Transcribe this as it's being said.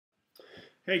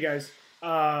Hey guys,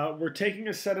 we're taking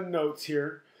a set of notes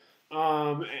here,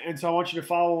 and so I want you to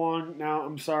follow along. Now,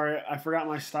 I'm sorry, I forgot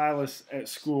my stylus at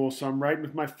school, so I'm writing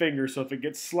with my finger, so if it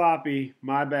gets sloppy,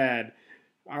 my bad.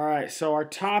 All right, so our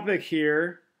topic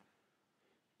here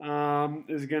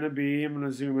is going to be, I'm going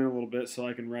to zoom in a little bit so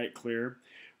I can write clear.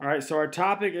 All right, so our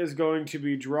topic is going to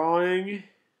be drawing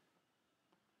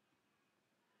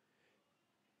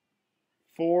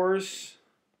force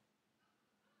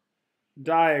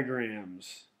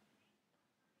diagrams.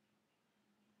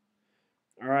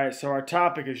 All right, so our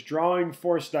topic is drawing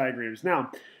force diagrams.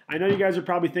 Now, I know you guys are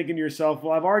probably thinking to yourself,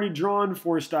 well, I've already drawn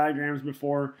force diagrams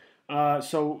before,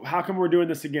 so how come we're doing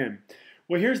this again?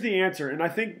 Well, here's the answer, and I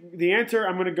think the answer,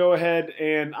 I'm going to go ahead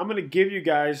and I'm going to give you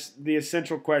guys the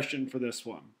essential question for this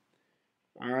one.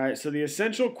 All right, so the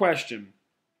essential question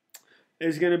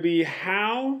is going to be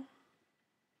how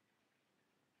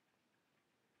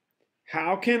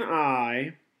can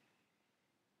I,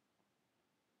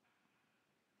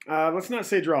 let's not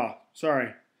say draw,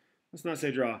 sorry, let's not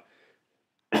say draw.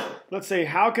 Let's say,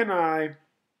 how can I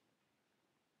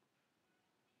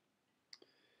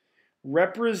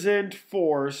represent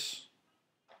force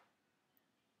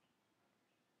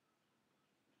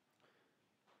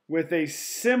with a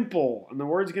simple, and the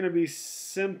word's going to be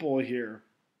simple here,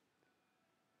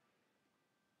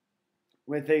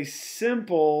 with a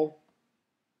simple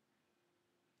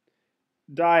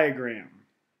diagram.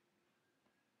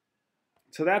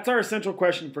 So that's our essential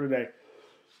question for today.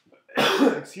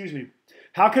 Excuse me.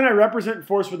 How can I represent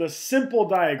force with a simple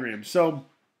diagram? So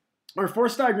our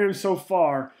force diagrams so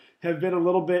far have been a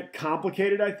little bit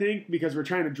complicated, I think, because we're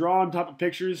trying to draw on top of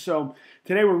pictures. So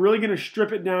today we're really going to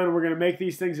strip it down and we're going to make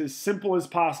these things as simple as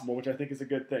possible, which I think is a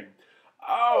good thing.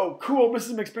 Oh, cool.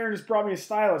 Mrs. McSparron just brought me a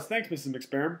stylus. Thanks, Mrs.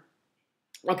 McSparron.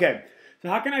 Okay, so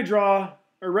how can I draw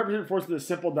or represent force with a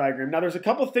simple diagram? Now, there's a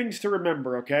couple things to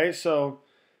remember, okay? So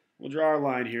we'll draw our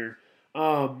line here.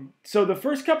 So the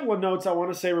first couple of notes I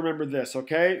want to say, remember this,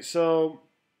 okay? So,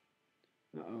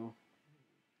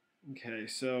 okay,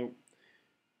 so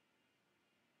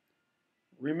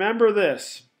remember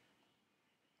this.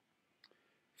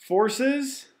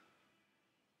 Forces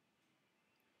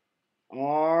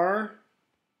are,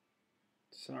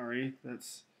 sorry,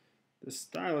 the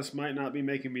stylus might not be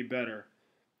making me better.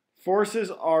 Forces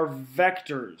are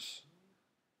vectors.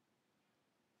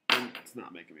 It's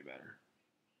not making me better.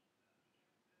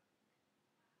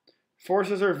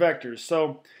 Forces are vectors.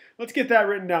 So let's get that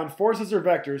written down. Forces are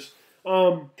vectors.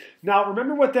 Now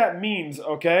remember what that means,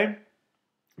 okay?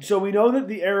 So we know that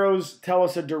the arrows tell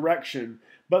us a direction,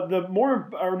 but the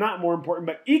more, or not more important,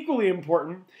 but equally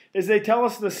important is they tell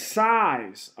us the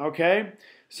size, okay?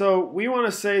 So we want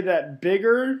to say that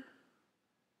bigger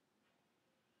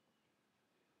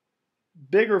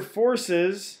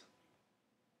forces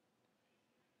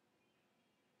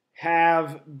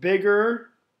have bigger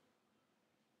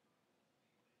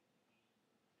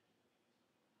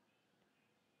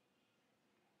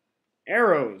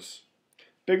arrows.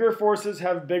 Bigger forces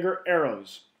have bigger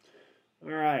arrows.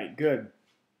 All right, good.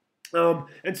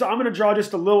 And so I'm going to draw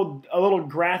just a little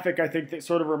graphic, I think, that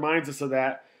sort of reminds us of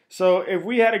that. So if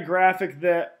we had a graphic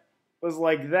that was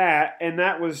like that, and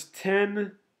that was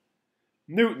 10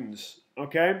 newtons,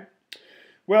 okay?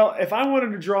 Well, if I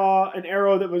wanted to draw an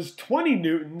arrow that was 20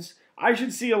 newtons, I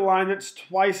should see a line that's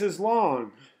twice as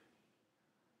long.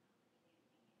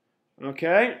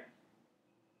 Okay?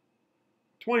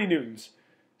 20 newtons.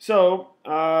 So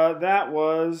that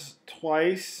was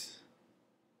twice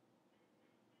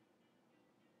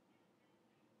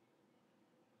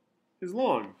as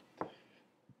long.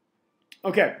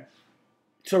 Okay,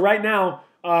 so right now,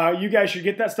 you guys should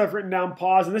get that stuff written down,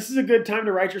 pause, and this is a good time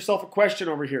to write yourself a question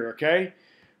over here, okay?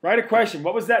 Write a question.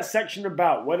 What was that section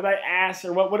about? What did I ask,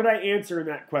 or what did I answer in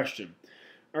that question,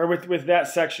 or with that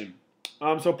section?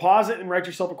 So pause it and write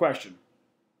yourself a question.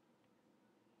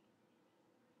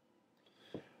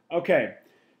 Okay.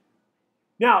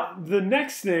 Now, the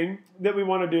next thing that we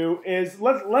want to do is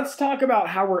let's talk about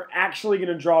how we're actually going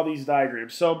to draw these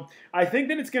diagrams. So I think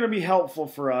that it's going to be helpful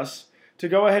for us to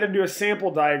go ahead and do a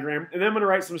sample diagram, and then I'm going to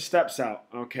write some steps out.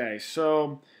 Okay,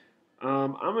 so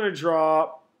I'm going to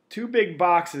draw two big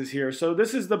boxes here. So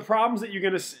this is the problems that you're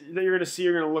going to see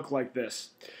are going to look like this.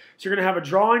 So you're going to have a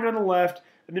drawing on the left,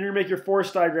 and then you're going to make your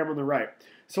force diagram on the right.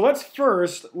 So let's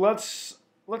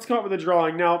come up with a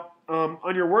drawing. Now,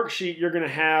 on your worksheet, you're going to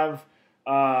have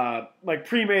like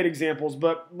pre-made examples,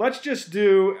 but let's just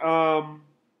do, so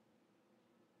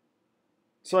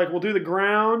like we'll do the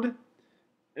ground,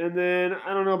 and then,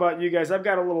 I don't know about you guys, I've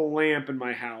got a little lamp in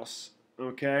my house,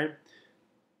 okay?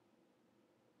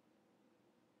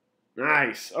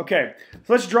 Nice. Okay,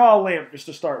 so let's draw a lamp just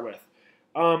to start with.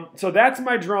 So that's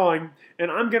my drawing,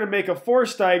 and I'm going to make a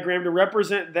force diagram to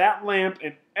represent that lamp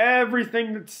and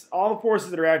everything that's, all the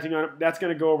forces that are acting on it, that's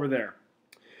going to go over there.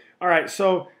 All right,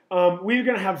 so we're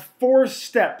going to have 4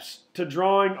 steps to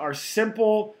drawing our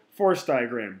simple force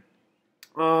diagram.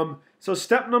 So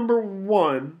step number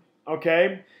 1,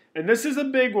 okay, and this is a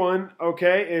big one,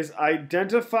 okay, is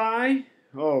identify.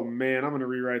 Oh man, I'm going to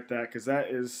rewrite that because that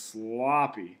is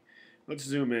sloppy. Let's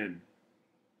zoom in.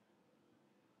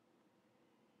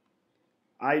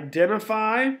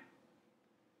 Identify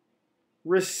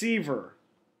receiver.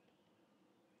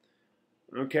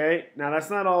 Okay, now that's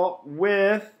not all.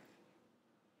 With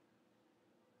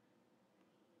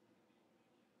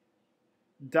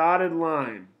dotted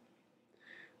line.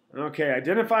 Okay,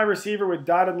 identify receiver with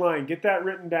dotted line. Get that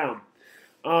written down.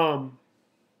 And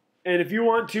if you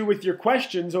want to, with your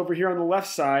questions over here on the left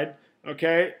side,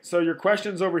 okay, so your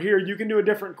questions over here, you can do a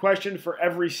different question for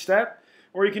every step,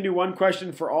 or you can do one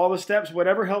question for all the steps,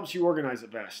 whatever helps you organize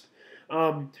it best.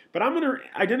 But I'm going to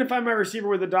identify my receiver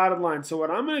with a dotted line. So what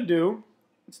I'm going to do,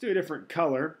 let's do a different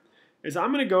color, is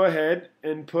I'm going to go ahead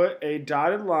and put a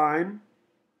dotted line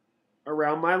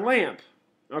around my lamp.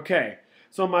 Okay,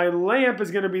 so my lamp is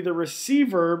going to be the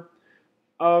receiver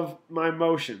of my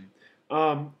motion.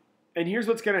 And here's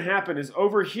what's going to happen is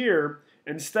over here,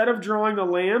 instead of drawing the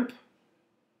lamp,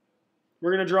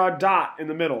 we're going to draw a dot in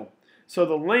the middle. So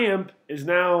the lamp is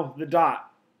now the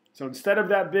dot. So instead of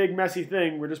that big messy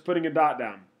thing, we're just putting a dot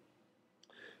down.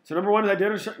 So number 1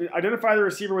 is identify the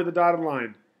receiver with a dotted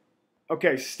line.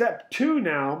 Okay, step 2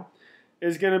 now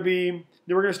is going to be,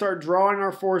 then we're going to start drawing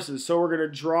our forces. So we're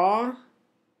going to draw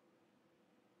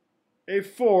a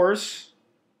force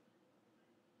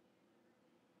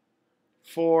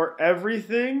for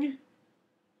everything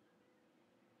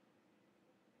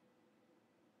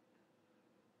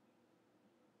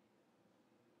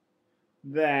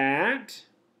that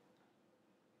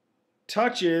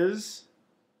touches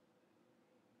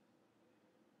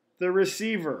the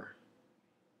receiver.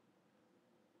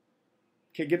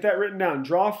 Okay, get that written down.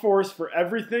 Draw a force for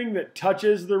everything that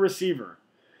touches the receiver.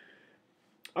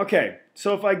 Okay,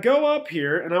 so if I go up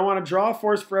here and I want to draw a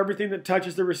force for everything that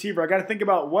touches the receiver, I got to think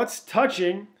about what's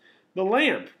touching the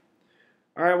lamp.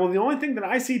 All right, well, the only thing that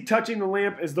I see touching the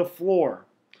lamp is the floor.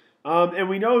 And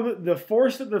we know that the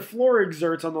force that the floor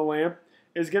exerts on the lamp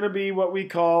is going to be what we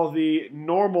call the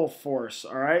normal force.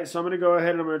 All right, so I'm going to go ahead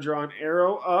and I'm going to draw an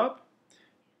arrow up,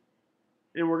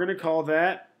 and we're going to call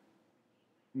that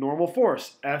normal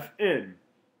force, Fn.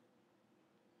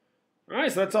 All right,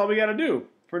 so that's all we got to do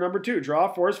for number 2.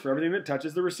 Draw a force for everything that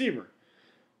touches the receiver.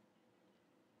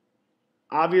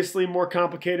 Obviously, more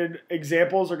complicated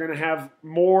examples are going to have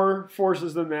more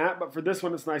forces than that, but for this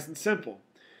one, it's nice and simple.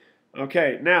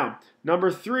 Okay, now, number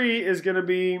 3 is going to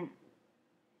be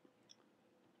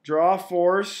draw a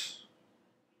force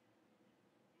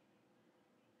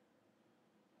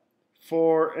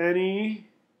for any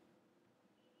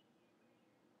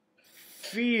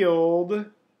field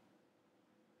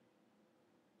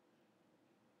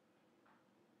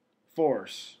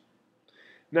force.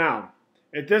 Now,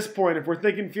 at this point, if we're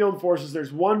thinking field forces,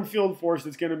 there's one field force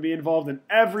that's going to be involved in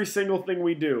every single thing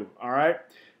we do, all right?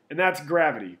 And that's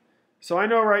gravity. So I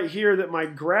know right here that my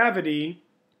gravity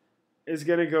is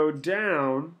going to go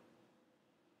down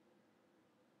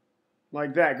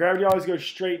like that. Gravity always goes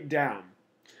straight down.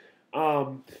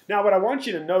 Now, what I want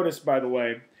you to notice, by the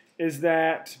way, is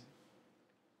that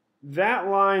that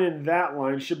line and that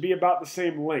line should be about the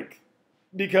same length,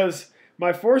 because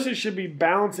my forces should be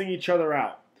balancing each other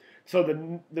out. So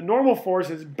the normal force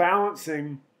is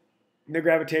balancing the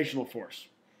gravitational force.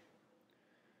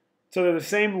 So they're the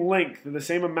same length, they're the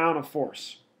same amount of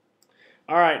force.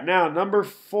 All right, now number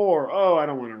 4. Oh, I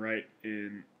don't want to write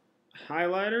in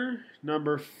highlighter.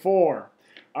 Number 4.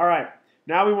 All right,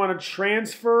 now we want to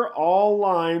transfer all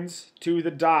lines to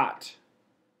the dot.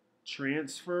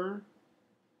 Transfer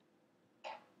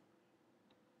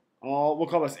all, we'll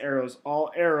call this arrows,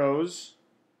 all arrows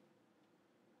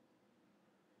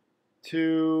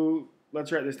to,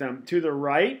 let's write this down, to the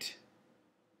right.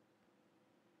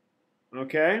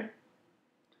 Okay.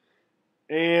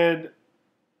 And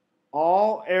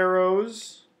all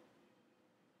arrows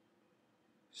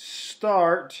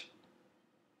start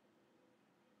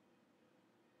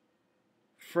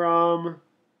from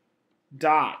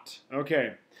dot.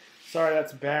 Okay. Sorry,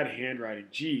 that's bad handwriting.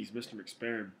 Jeez, Mr.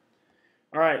 McSparron.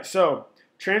 All right, so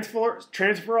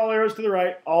transfer all arrows to the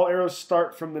right. All arrows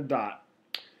start from the dot.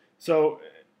 So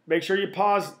make sure you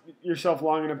pause yourself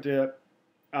long enough to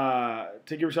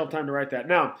give yourself time to write that.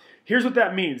 Now, here's what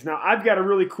that means. Now, I've got a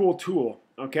really cool tool,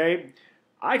 okay?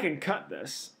 I can cut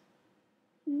this.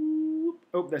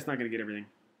 Oh, that's not going to get everything.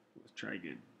 Let's try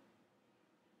again.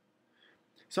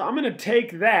 So I'm going to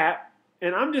take that,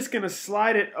 and I'm just going to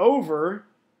slide it over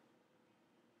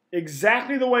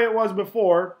exactly the way it was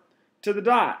before to the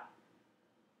dot.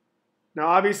 Now,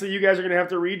 obviously, you guys are going to have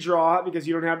to redraw it because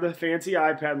you don't have the fancy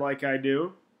iPad like I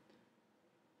do.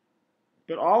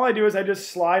 But all I do is I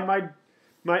just slide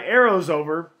my arrows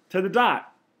over to the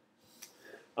dot.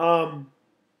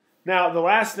 Now, the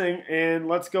last thing, and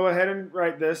let's go ahead and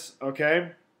write this,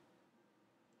 okay?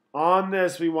 On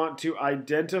this, we want to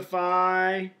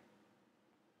identify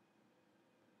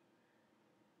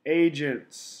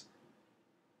agents.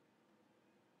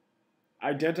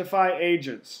 Identify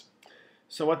agents.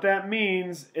 So what that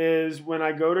means is when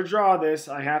I go to draw this,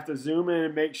 I have to zoom in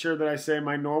and make sure that I say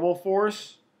my normal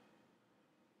force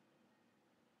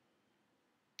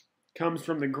comes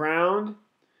from the ground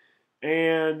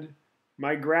and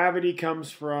my gravity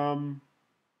comes from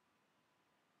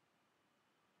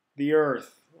the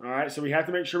earth. All right, so we have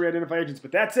to make sure we identify agents,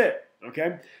 but that's it,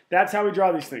 okay? That's how we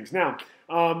draw these things. Now,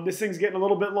 this thing's getting a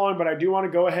little bit long, but I do want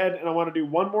to go ahead and I want to do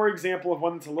one more example of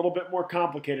one that's a little bit more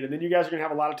complicated, and then you guys are going to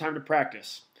have a lot of time to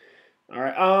practice. All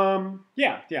right,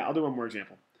 yeah, I'll do one more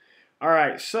example. All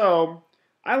right, so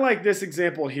I like this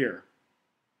example here.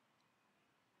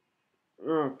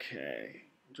 Okay,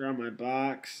 draw my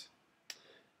box.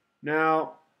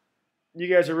 Now, you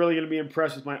guys are really going to be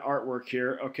impressed with my artwork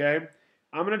here, okay?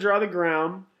 I'm going to draw the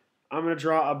ground. I'm going to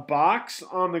draw a box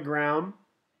on the ground.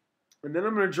 And then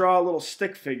I'm going to draw a little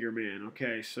stick figure man.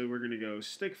 Okay, so we're going to go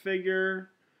stick figure.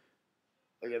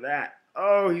 Look at that.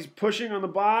 Oh, he's pushing on the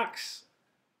box.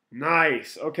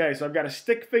 Nice. Okay, so I've got a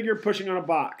stick figure pushing on a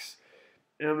box.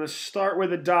 And I'm going to start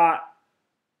with a dot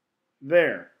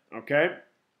there. Okay?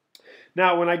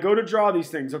 Now, when I go to draw these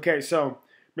things, okay, so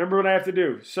remember what I have to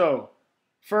do. So,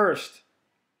 first,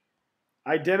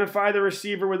 identify the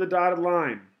receiver with a dotted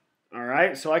line. All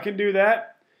right, so I can do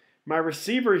that. My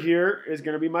receiver here is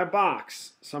going to be my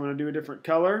box. So I'm going to do a different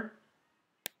color.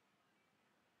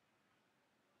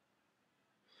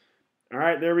 All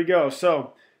right, there we go.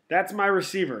 So that's my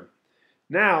receiver.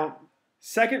 Now,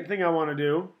 second thing I want to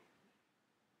do,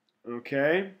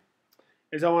 okay,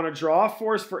 is I want to draw a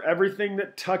force for everything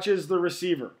that touches the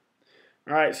receiver.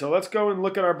 All right, so let's go and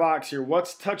look at our box here.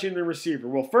 What's touching the receiver?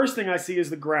 Well, first thing I see is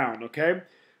the ground, okay?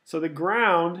 So the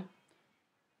ground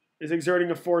is exerting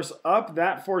a force up.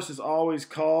 That force is always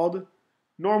called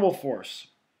normal force.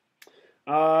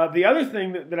 The other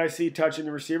thing that I see touching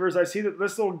the receiver is I see that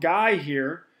this little guy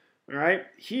here, all right,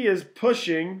 he is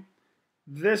pushing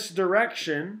this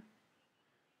direction,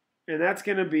 and that's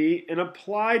going to be an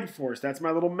applied force. That's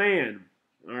my little man,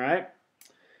 all right?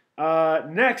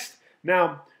 Next,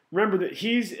 now, remember that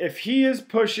if he is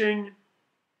pushing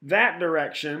that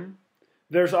direction,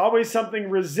 there's always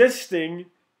something resisting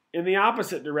in the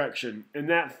opposite direction, and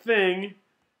that thing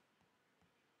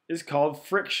is called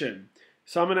friction.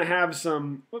 So I'm going to have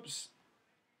some,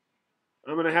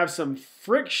 I'm going to have some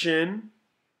friction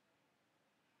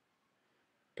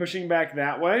pushing back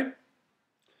that way.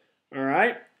 All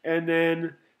right, and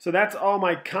then, so that's all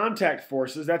my contact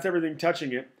forces. That's everything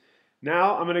touching it.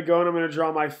 Now I'm going to go and I'm going to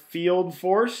draw my field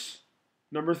force,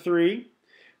 number 3.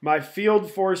 My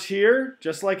field force here,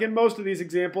 just like in most of these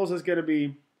examples, is going to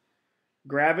be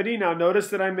gravity. Now notice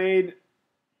that I made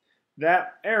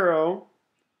that arrow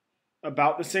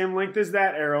about the same length as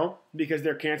that arrow because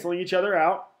they're canceling each other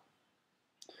out.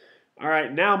 All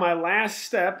right, now my last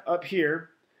step up here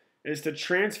is to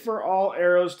transfer all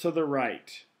arrows to the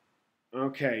right.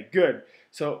 Okay, good.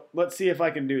 So let's see if I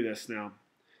can do this now.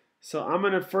 So I'm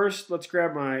going to first, let's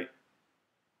grab that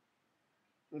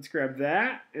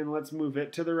and let's move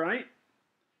it to the right.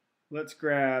 Let's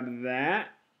grab that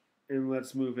and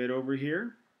let's move it over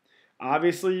here.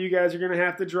 Obviously, you guys are going to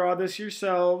have to draw this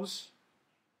yourselves.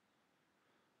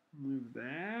 Move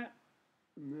that,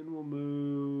 and then we'll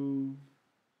move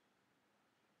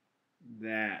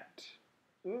that.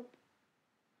 Oop.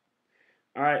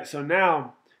 All right, so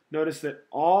now notice that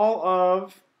all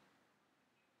of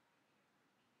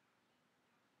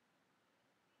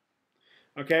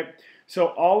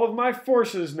my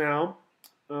forces now,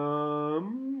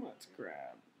 let's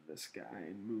grab this guy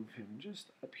and move him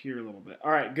just up here a little bit.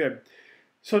 All right, good.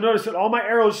 So notice that all my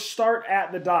arrows start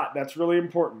at the dot. That's really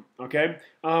important, okay?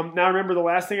 Now remember, the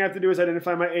last thing I have to do is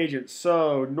identify my agents.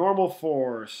 So normal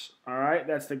force, all right,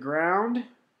 that's the ground.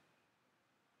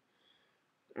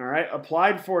 All right,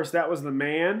 applied force, that was the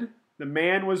man. The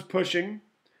man was pushing.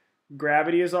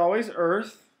 Gravity is always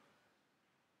Earth,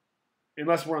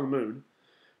 unless we're on the moon.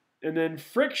 And then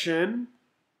friction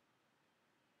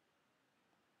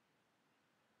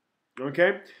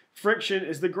Okay? Friction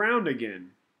is the ground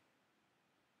again.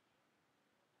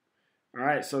 All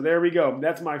right, so there we go.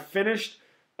 That's my finished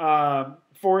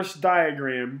force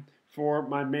diagram for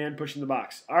my man pushing the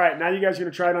box. All right, now you guys are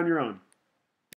going to try it on your own.